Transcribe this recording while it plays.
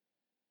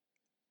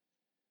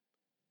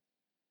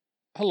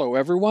Hello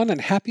everyone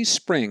and happy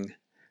spring.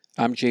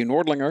 I'm Jay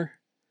Nordlinger.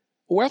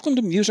 Welcome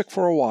to Music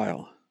for a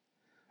While.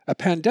 A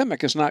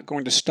pandemic is not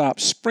going to stop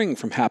spring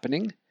from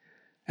happening,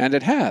 and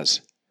it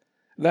has.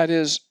 That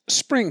is,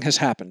 spring has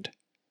happened.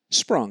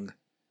 Sprung.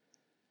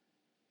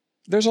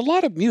 There's a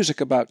lot of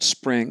music about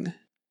spring.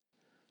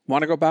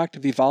 Want to go back to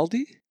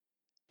Vivaldi?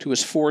 To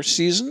his Four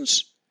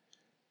Seasons?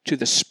 To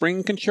the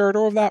spring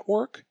concerto of that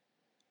work?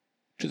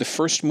 To the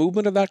first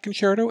movement of that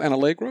concerto and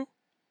allegro?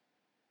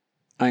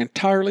 I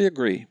entirely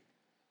agree.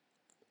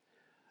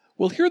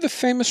 We'll hear the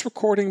famous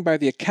recording by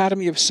the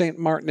Academy of St.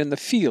 Martin in the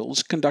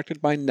Fields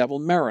conducted by Neville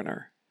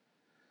Marriner.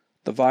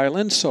 The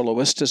violin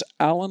soloist is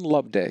Alan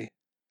Loveday.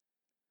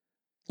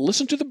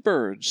 Listen to the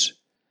birds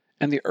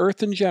and the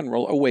earth in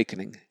general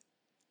awakening.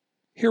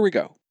 Here we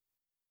go.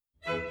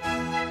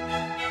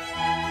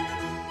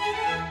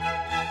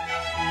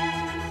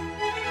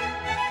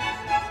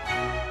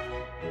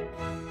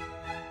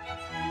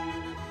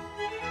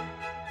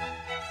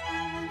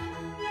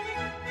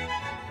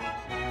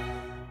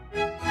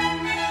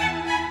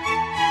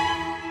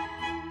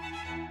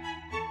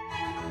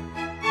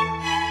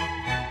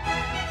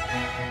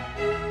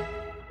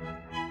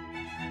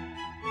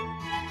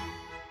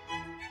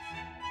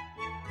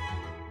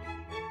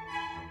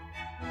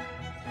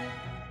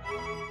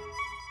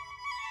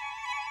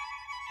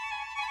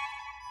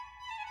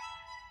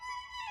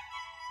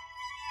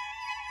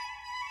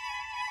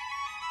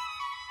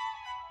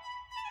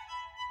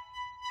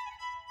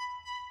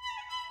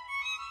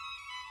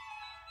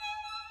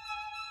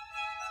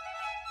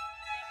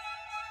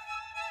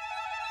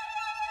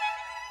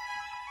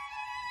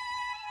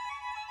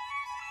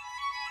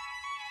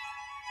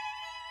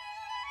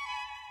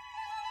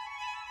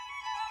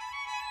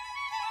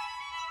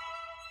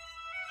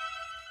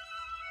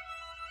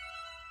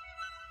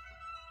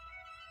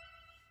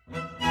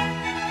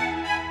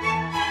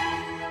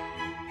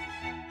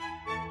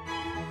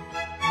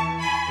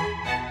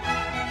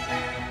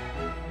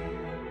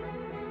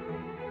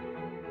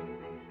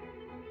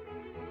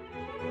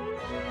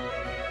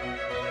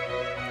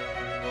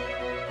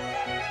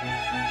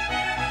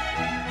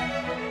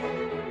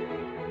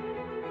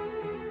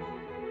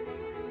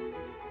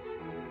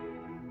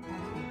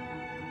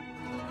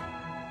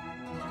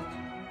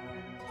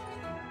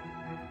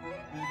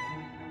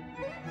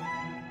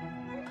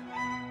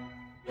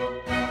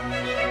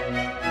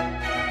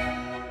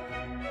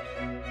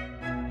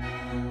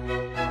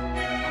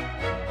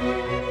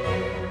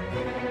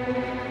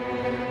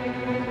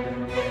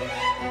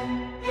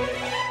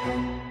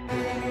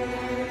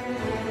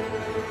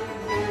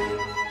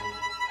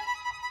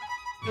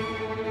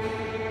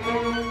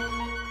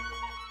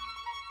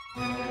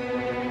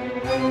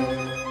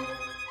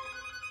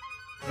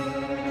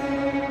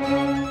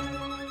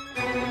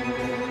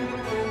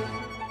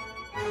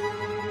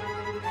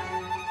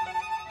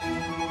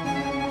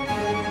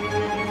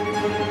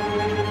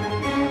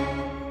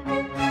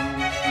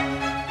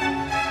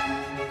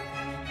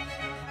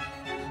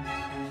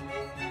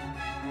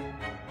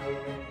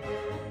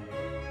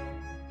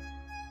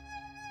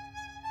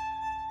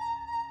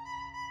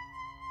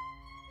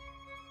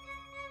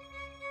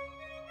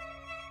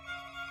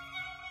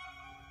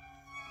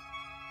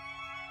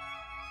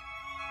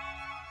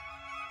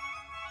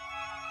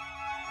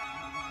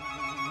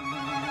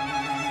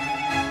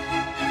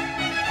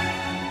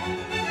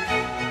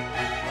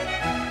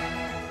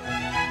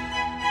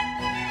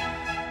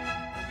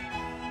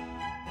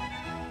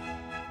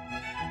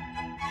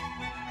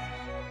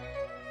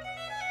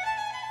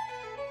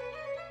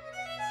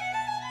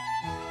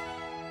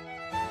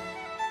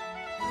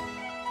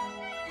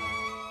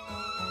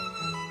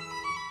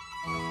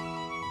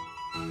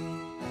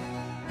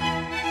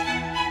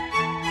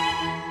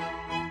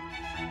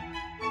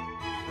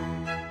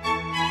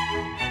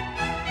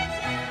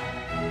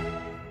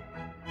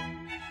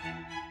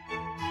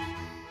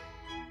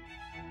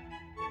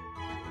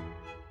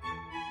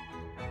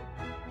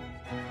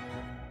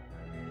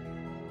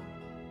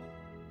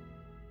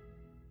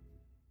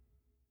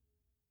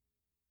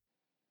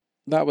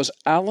 That was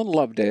Alan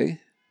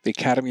Loveday, the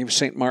Academy of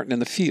St. Martin in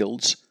the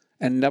Fields,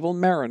 and Neville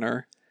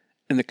Marriner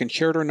in the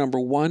Concerto No.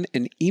 1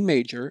 in E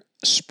major,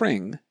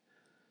 Spring,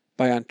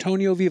 by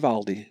Antonio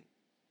Vivaldi.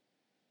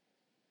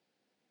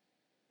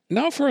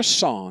 Now for a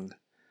song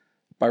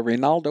by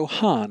Reynaldo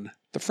Hahn,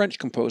 the French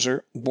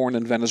composer born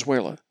in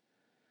Venezuela.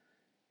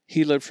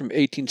 He lived from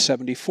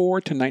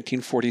 1874 to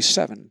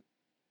 1947.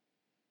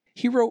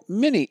 He wrote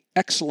many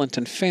excellent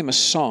and famous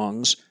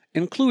songs,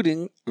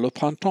 including Le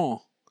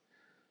Printemps.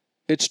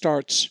 It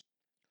starts,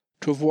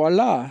 Te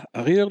voilà,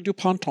 rire du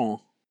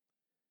printemps.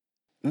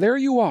 There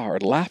you are,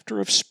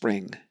 laughter of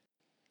spring.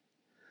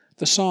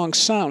 The song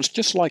sounds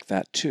just like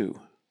that,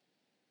 too.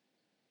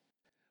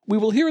 We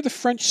will hear the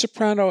French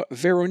soprano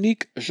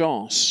Véronique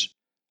Gens.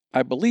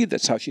 I believe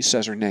that's how she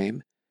says her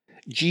name.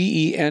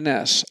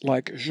 Gens,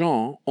 like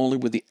Jean, only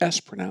with the S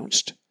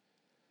pronounced.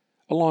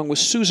 Along with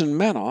Susan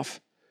Manoff,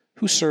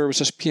 who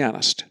serves as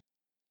pianist.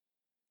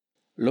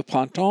 Le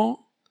Printemps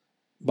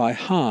by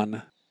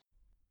Hahn.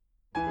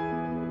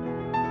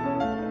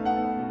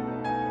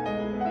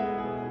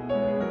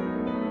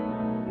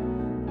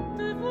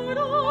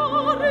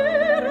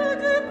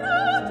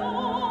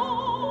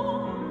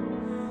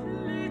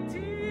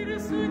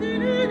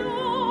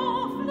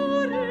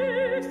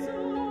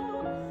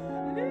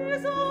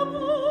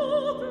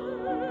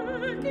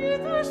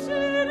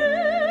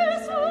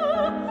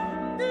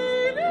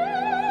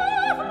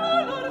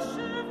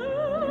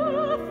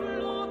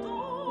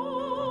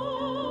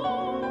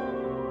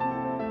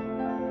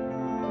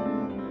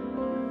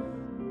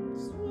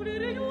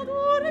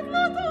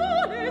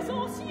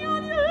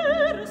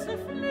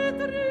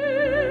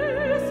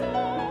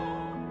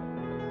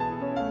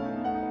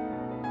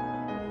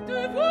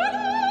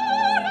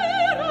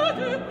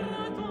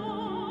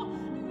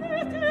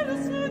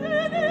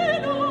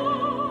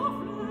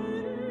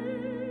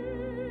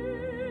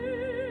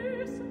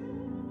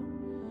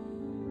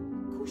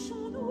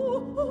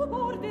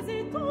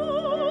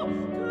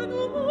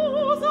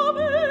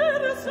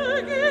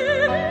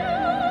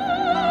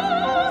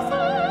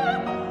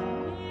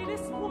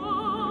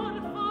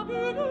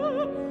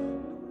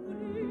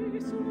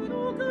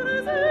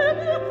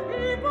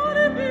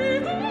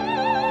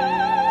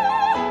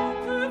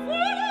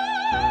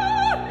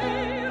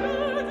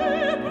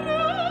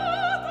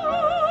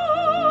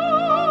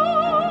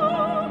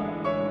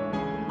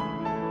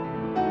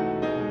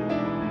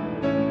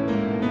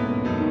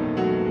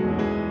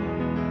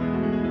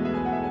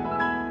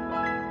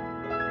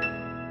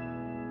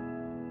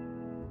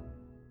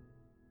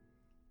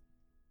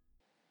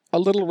 A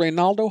little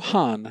Reynaldo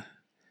Hahn,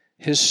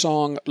 his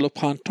song Le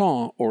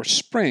Printemps, or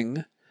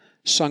Spring,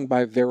 sung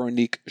by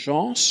Veronique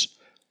Jans,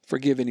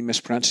 forgive any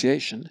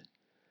mispronunciation,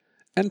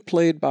 and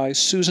played by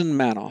Susan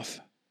Manoff.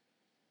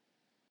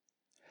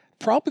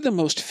 Probably the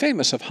most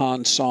famous of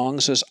Hahn's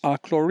songs is A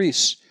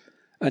Chloris,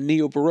 a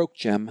neo-Baroque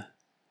gem.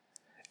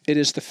 It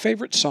is the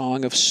favorite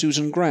song of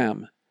Susan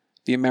Graham,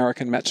 the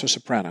American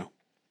mezzo-soprano.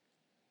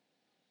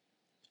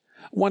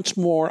 Once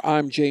more,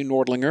 I'm Jay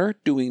Nordlinger,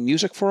 doing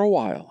music for a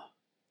while.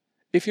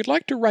 If you'd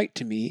like to write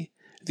to me,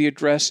 the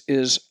address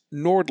is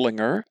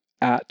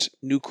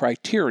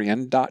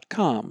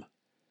nordlinger@newcriterion.com.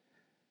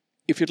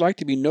 If you'd like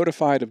to be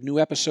notified of new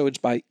episodes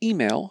by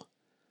email,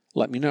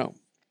 let me know.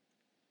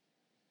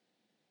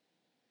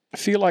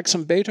 Feel like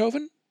some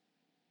Beethoven?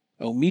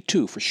 Oh, me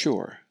too, for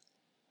sure.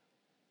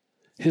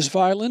 His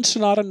Violin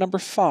Sonata No.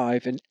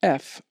 5 in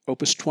F,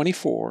 Opus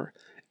 24,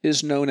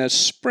 is known as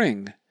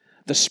Spring,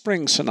 the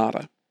Spring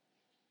Sonata.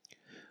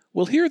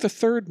 We'll hear the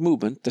third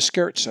movement, the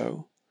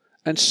scherzo,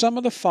 and some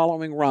of the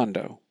following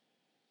rondo.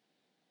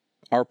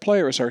 Our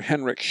players are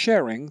Henrik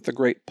Schering, the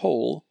great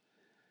Pole,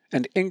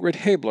 and Ingrid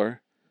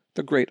Hebler,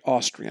 the great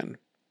Austrian.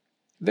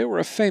 They were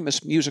a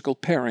famous musical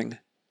pairing.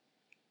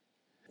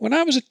 When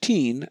I was a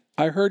teen,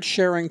 I heard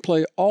Schering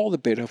play all the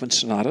Beethoven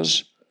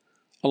sonatas,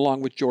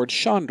 along with George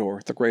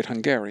Sándor, the great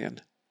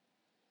Hungarian.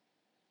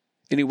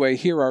 Anyway,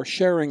 here are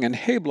Schering and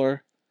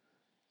Hebler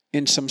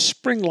in some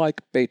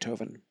spring-like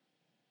Beethoven.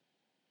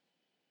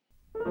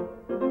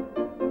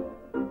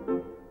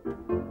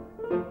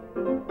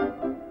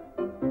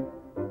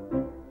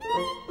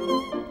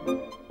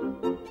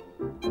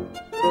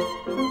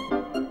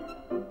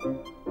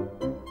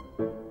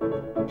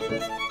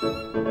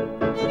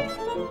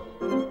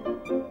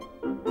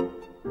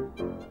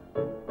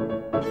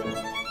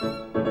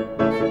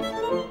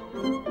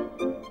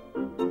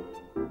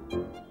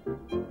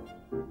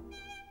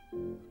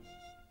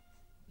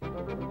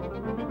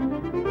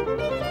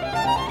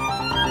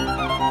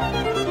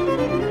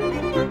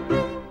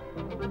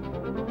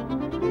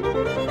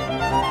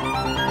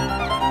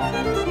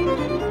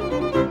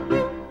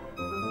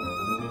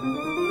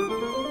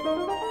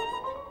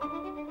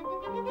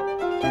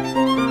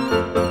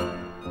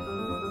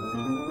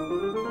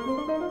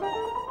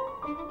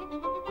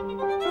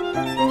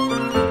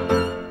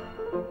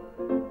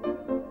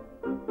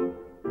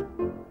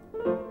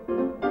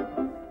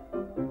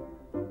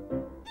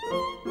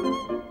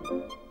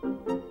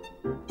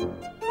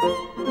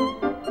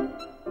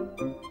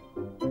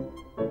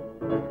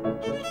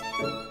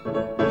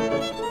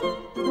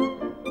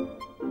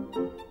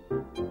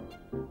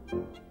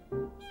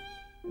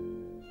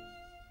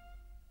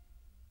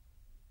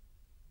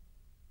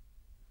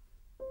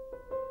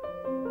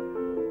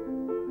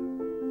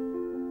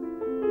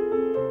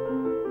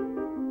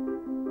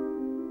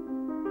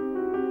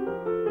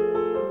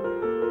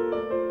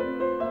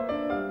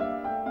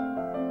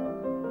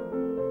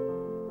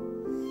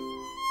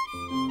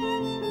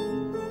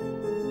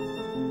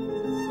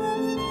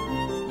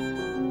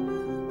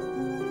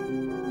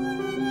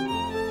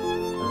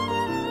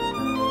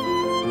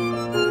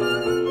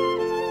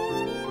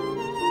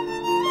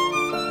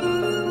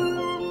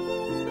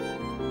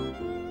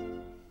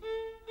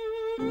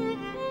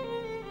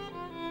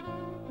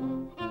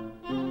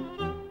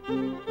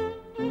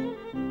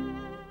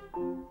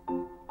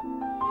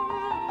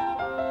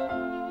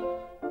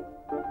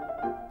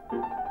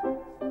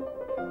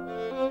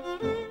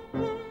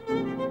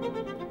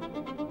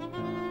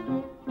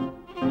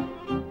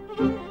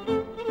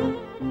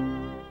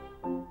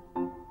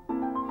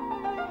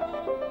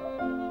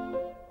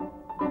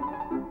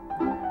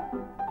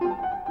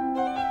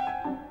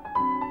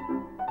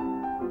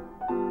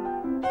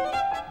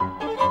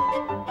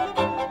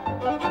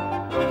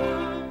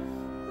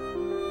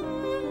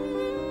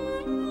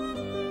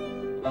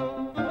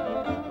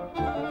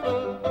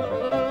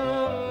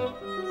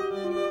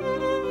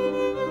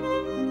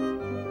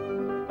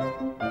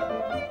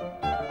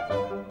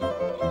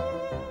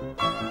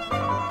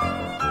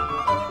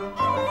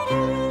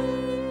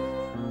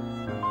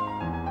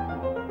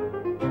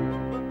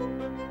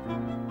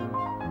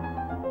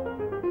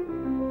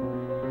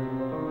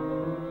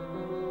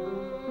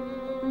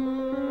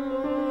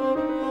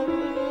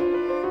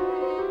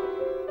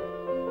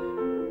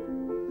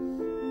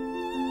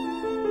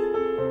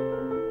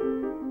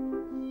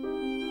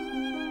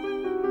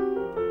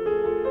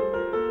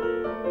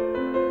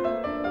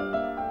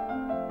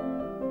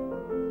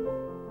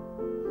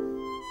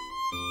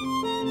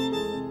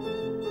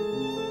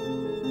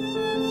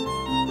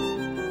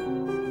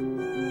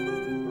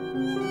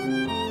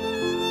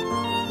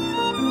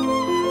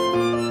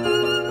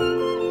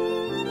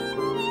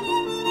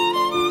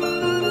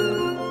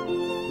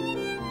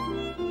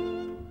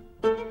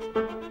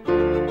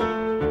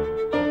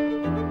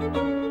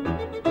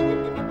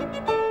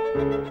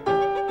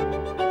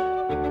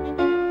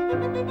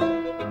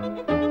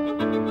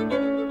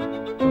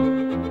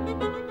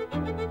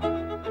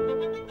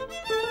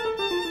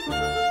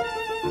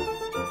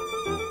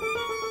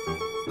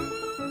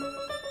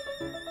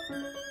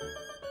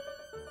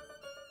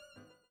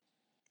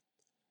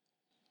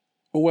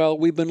 Well,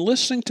 we've been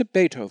listening to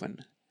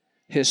Beethoven,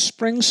 his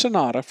Spring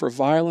Sonata for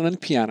violin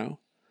and piano,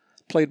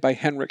 played by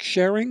Henrik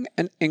Schering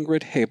and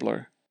Ingrid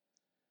Habler.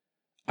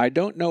 I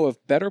don't know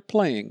of better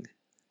playing,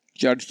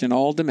 judged in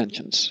all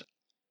dimensions.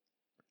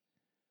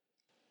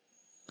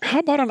 How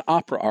about an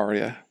opera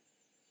aria?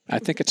 I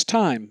think it's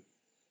time.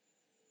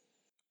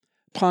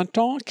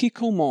 Printemps qui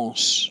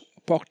commence,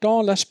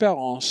 portant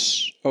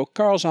l'espérance aux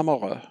cœurs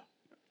amoureux.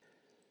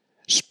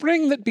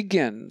 Spring that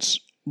begins,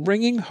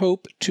 bringing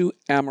hope to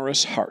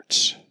amorous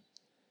hearts.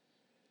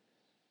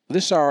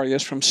 This aria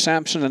is from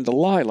Samson and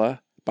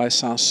Delilah by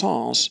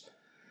Saint-Saëns,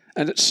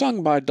 and it's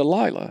sung by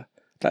Delilah,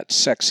 that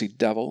sexy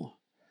devil.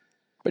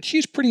 But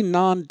she's pretty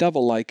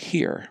non-devil-like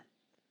here.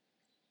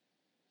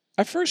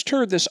 I first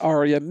heard this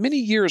aria many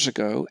years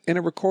ago in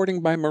a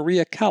recording by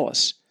Maria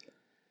Callas,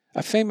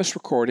 a famous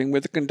recording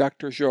with the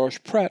conductor Georges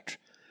Prêtre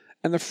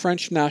and the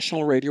French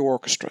National Radio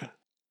Orchestra.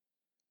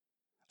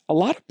 A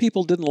lot of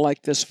people didn't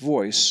like this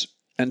voice,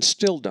 and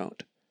still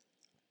don't.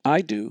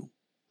 I do.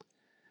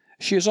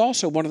 She is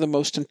also one of the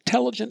most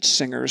intelligent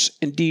singers,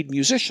 indeed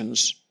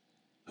musicians,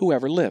 who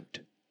ever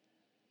lived.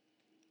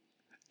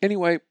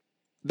 Anyway,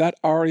 that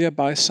aria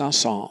by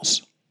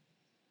Saint-Saëns.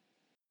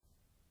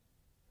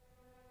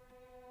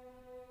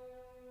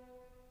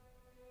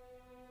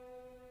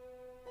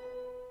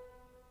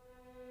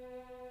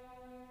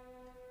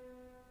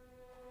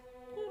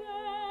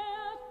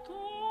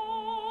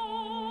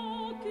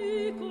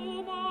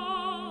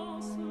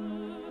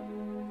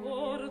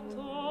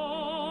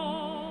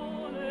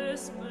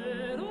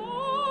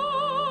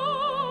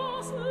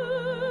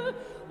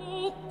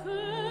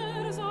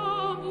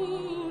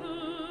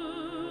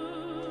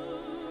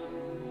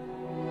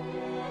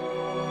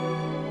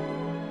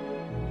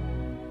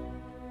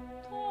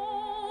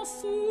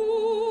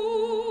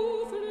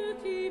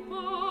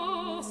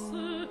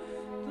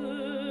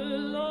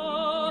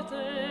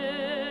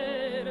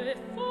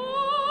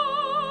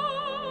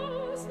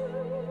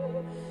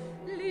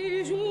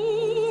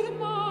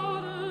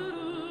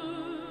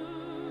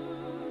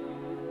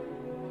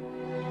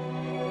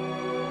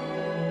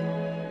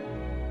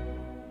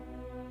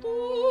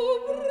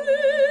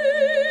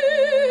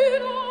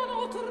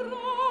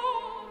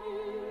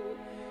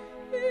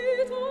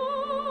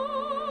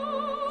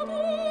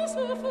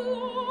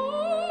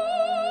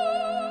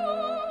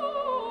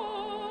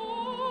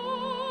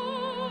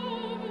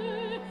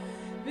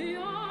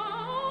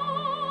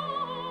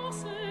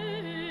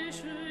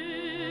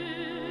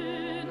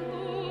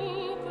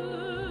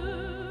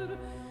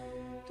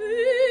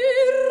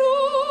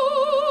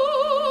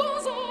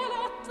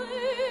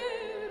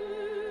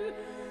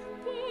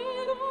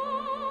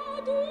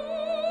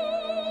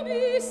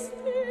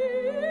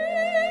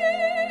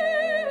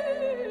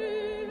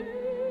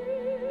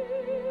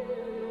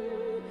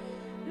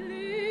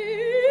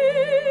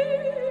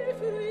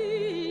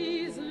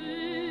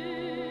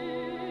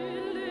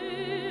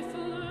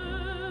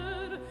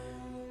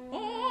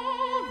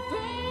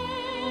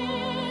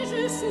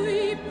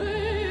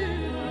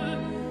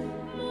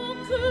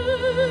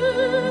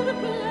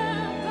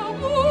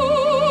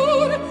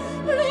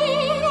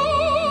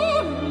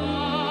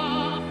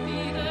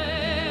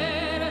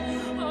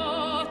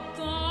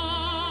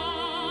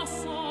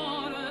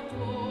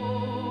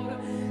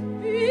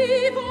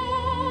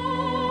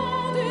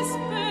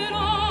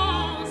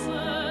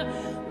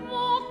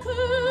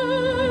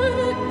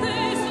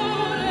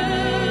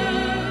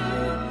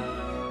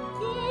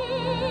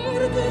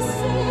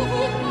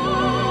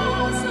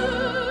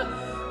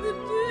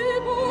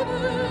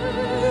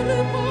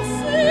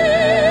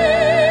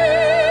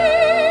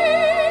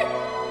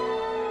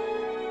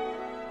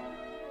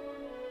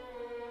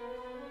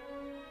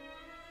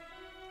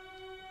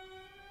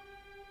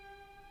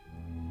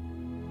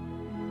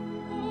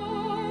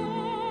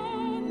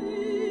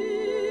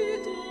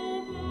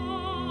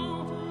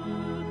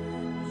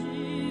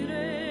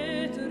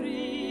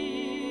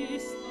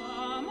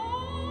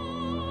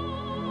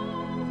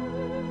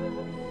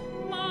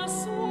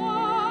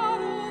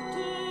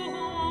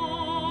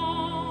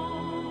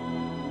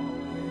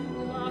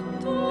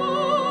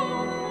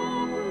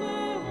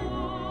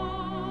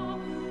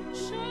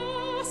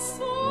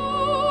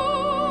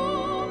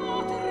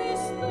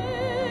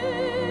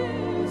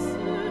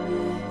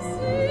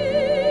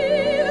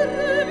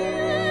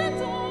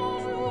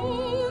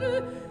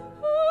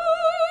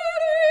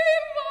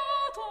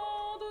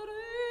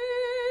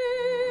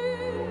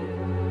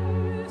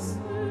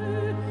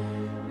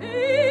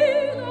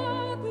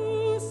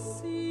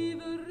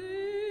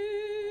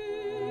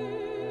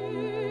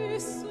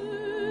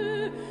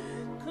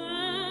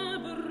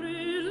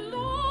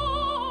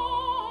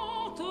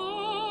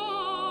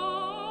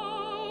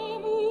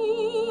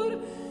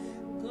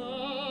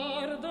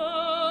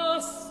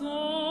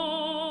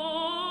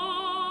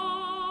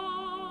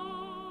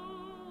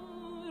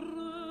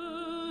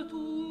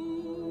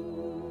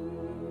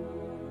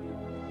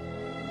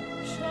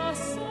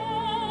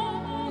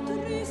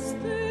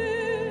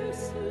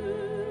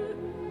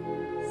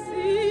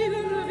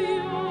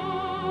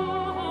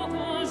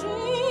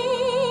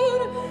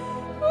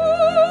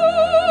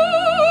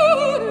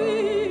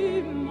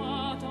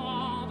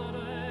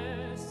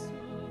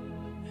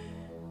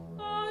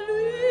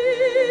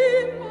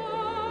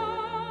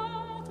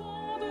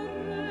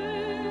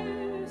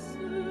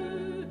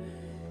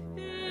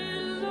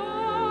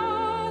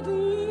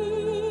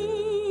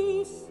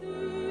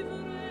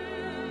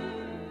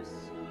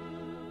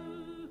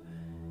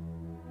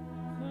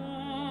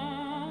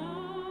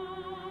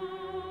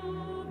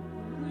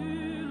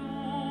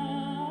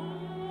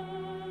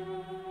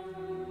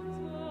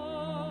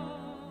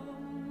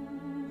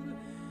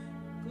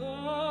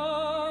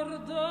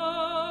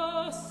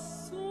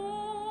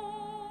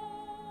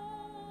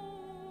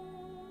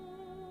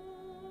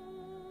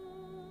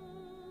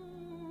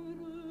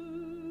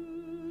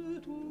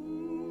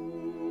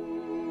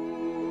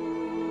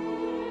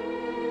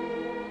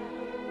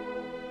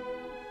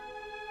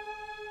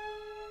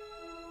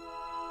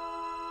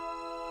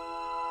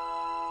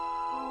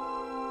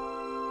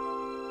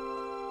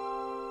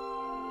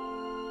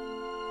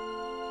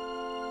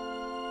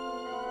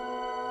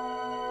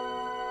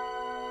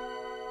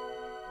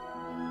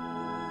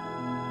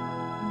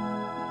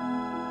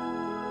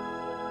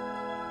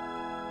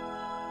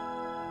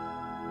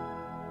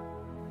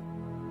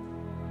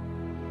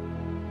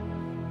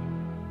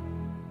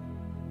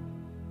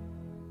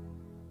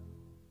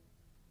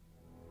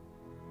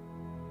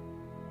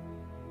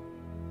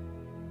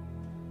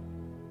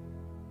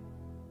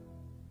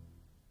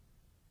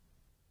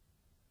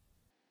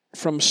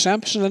 From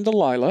Samson and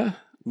Delilah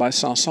by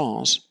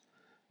Saint-Saëns,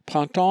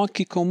 Printemps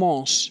qui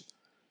commence,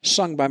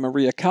 sung by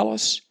Maria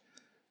Callas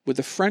with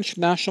the French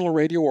National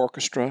Radio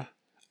Orchestra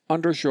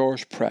under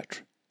Georges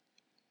Prêtre.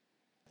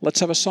 Let's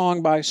have a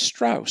song by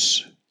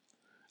Strauss.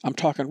 I'm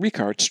talking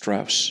Richard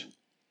Strauss.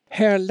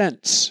 Herr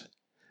Lenz,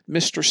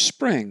 Mr.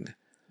 Spring,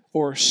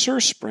 or Sir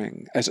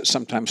Spring, as it's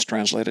sometimes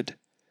translated.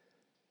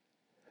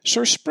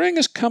 Sir Spring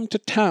has come to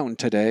town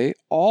today,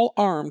 all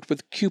armed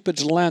with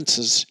Cupid's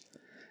lances,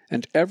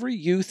 and every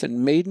youth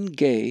and maiden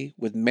gay,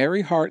 with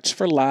merry hearts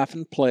for laugh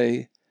and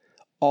play,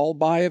 all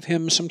buy of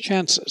him some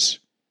chances.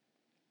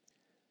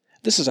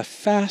 This is a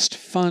fast,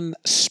 fun,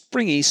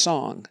 springy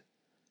song.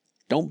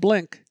 Don't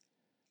blink.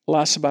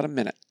 Lasts about a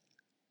minute.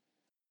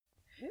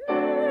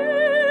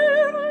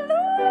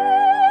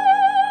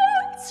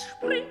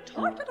 Springt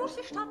heute durch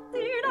die Stadt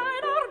in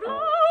einer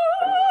blauen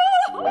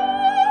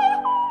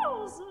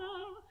Hose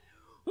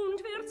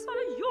und wer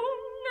zwei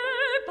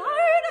junge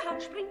Beine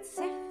hat, springt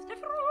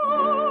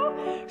säftefroh,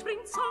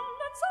 springt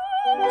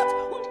sonnensatt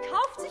und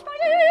kauft sich bei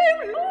ihm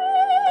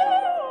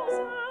Lose.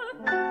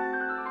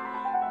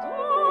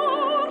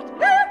 Dort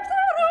lebt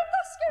um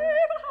das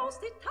Gebelhaus,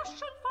 die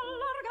Taschen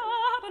voller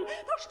Gaben,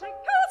 da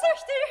strecken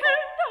sich die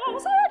Hände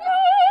aus, und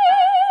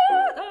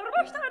jeder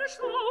möchte einen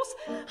Strauß,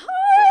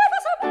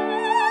 was er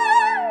will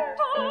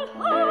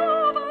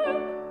haben.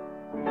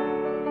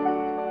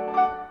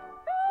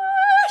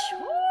 Ich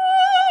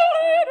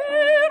hole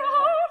mir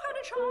auch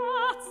einen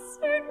Schatz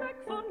hinweg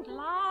von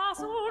Glas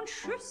und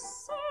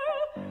Schüssel.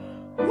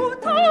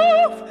 Hut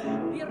auf,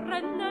 wir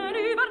rennen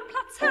übern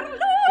Platz, Herr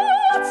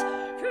Lenz,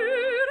 für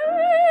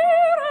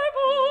ihre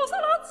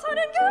Busenlatz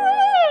einen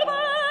gelben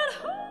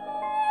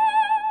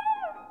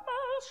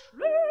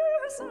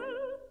Hammerschlüssel.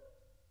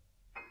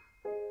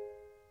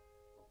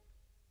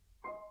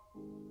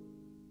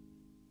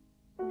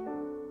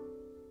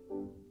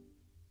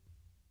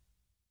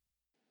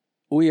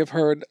 We have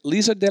heard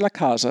Lisa de la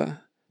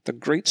Casa, the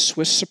great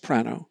Swiss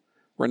soprano,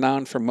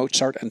 renowned for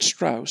Mozart and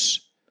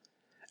Strauss,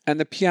 and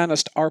the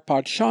pianist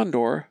Arpad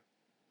Shandor,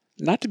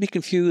 not to be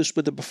confused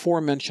with the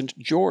before-mentioned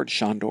George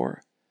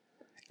Shandor,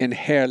 in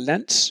Herr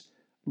Lenz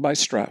by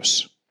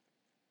Strauss.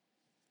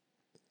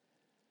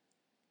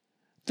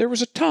 There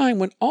was a time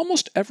when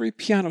almost every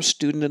piano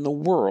student in the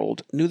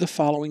world knew the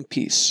following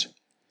piece,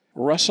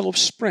 Rustle of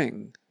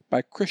Spring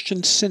by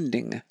Christian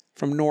Sinding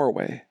from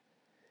Norway.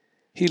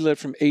 He lived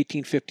from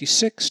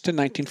 1856 to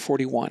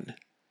 1941.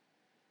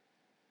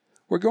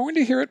 We're going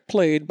to hear it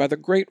played by the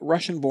great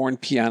Russian-born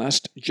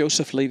pianist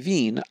Joseph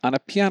Levine on a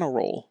piano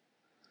roll.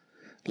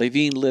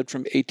 Levine lived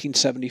from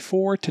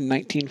 1874 to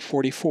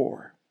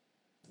 1944.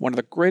 One of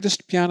the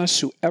greatest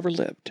pianists who ever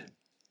lived.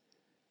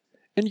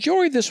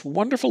 Enjoy this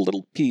wonderful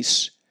little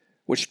piece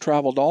which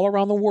traveled all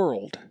around the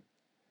world,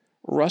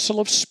 Rustle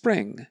of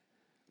Spring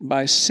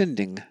by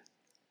Sinding.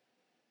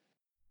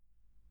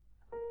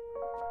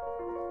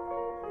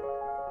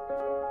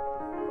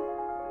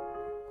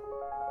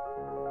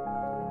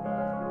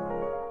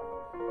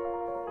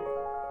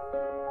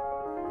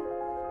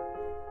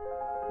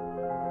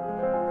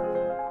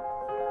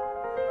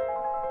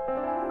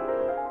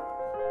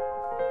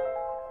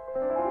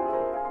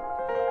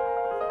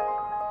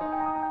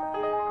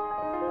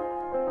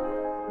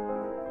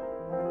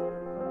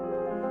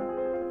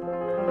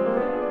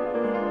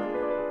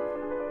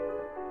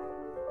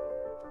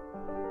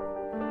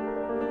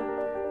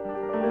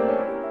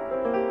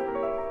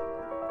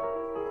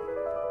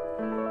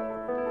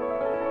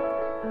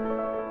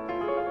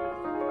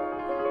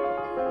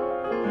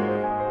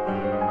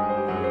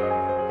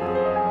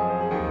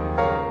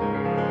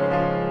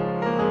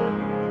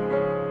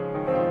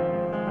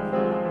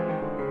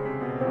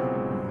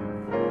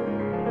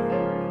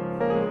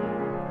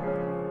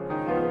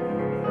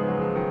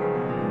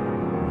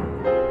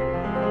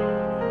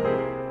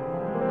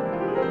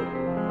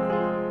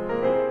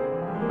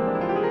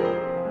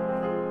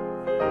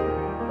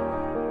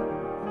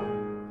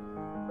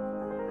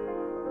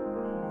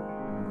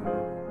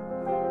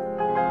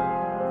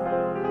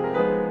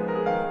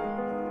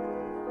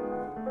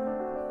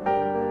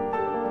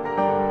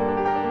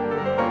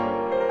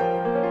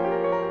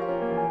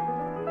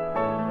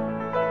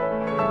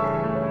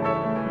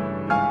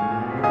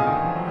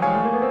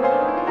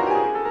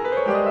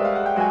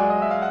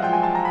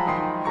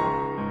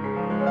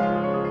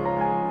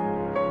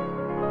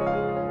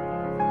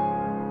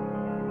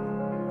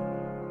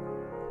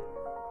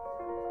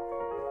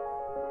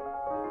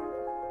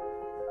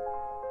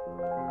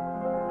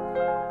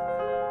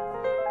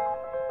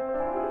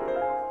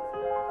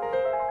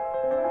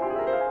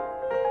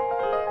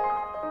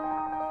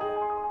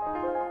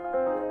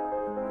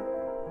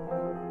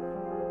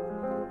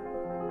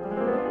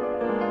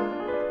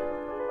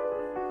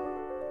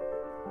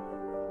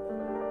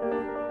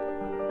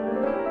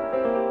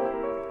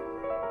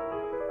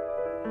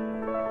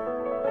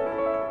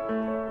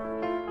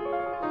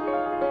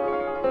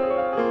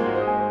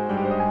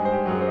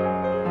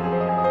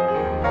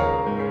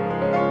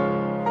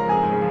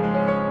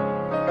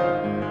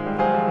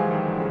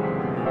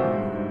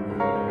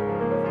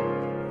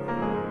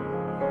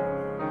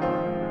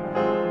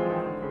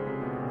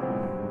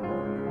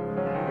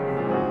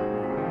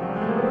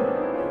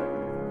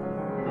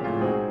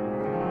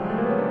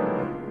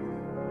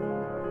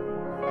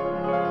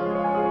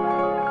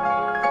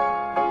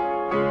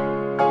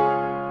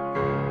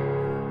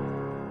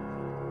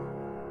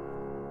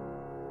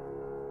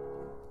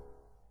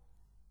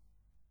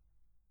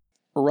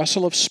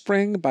 Rustle of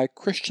Spring by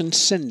Christian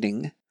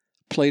Sinding,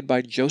 played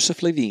by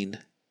Joseph Levine.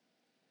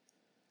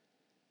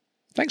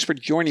 Thanks for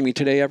joining me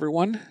today,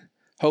 everyone.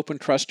 Hope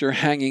and trust you're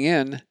hanging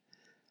in.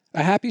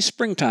 A happy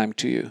springtime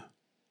to you.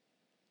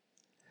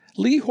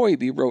 Lee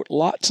Hoiby wrote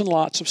lots and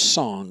lots of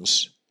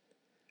songs.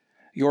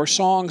 Your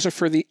songs are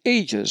for the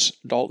ages,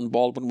 Dalton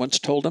Baldwin once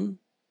told him.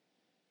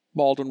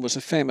 Baldwin was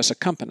a famous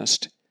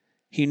accompanist.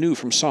 He knew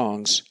from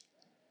songs.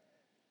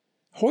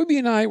 Hoiby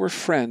and I were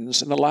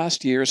friends in the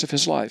last years of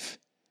his life.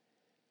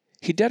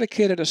 He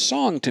dedicated a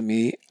song to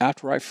me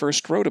after I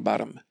first wrote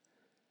about him.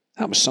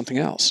 That was something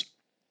else.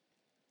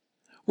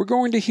 We're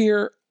going to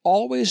hear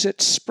Always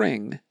It's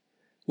Spring,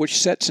 which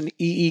sets an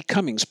E. E.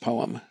 Cummings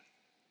poem.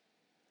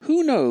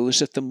 Who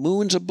knows if the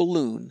moon's a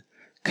balloon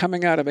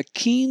coming out of a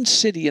keen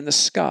city in the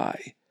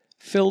sky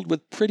filled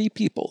with pretty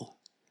people?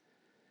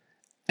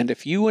 And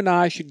if you and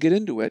I should get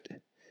into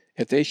it,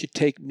 if they should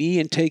take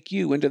me and take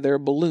you into their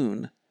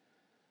balloon,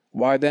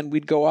 why then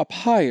we'd go up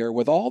higher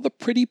with all the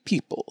pretty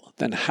people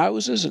than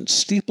houses and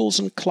steeples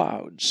and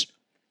clouds.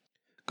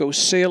 Go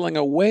sailing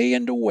away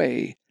and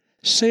away,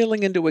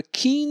 sailing into a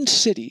keen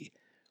city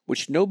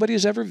which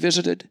nobody's ever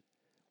visited,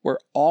 where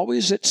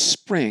always it's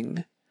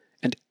spring,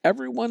 and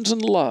everyone's in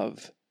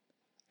love,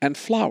 and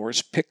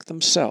flowers pick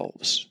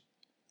themselves.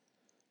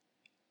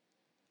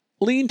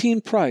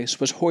 Leontine Price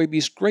was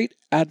Hoiby's great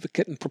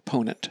advocate and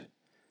proponent.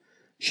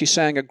 She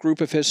sang a group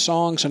of his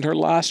songs in her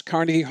last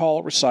Carnegie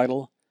Hall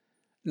recital,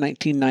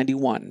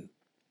 1991.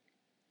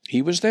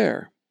 He was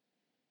there.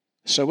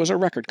 So was a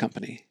record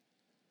company.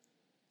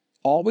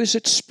 Always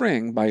It's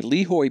Spring by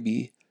Lee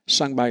Hoiby,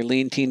 sung by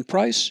Leontine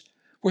Price,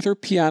 with her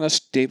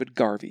pianist David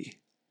Garvey.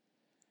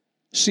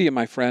 See you,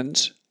 my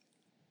friends.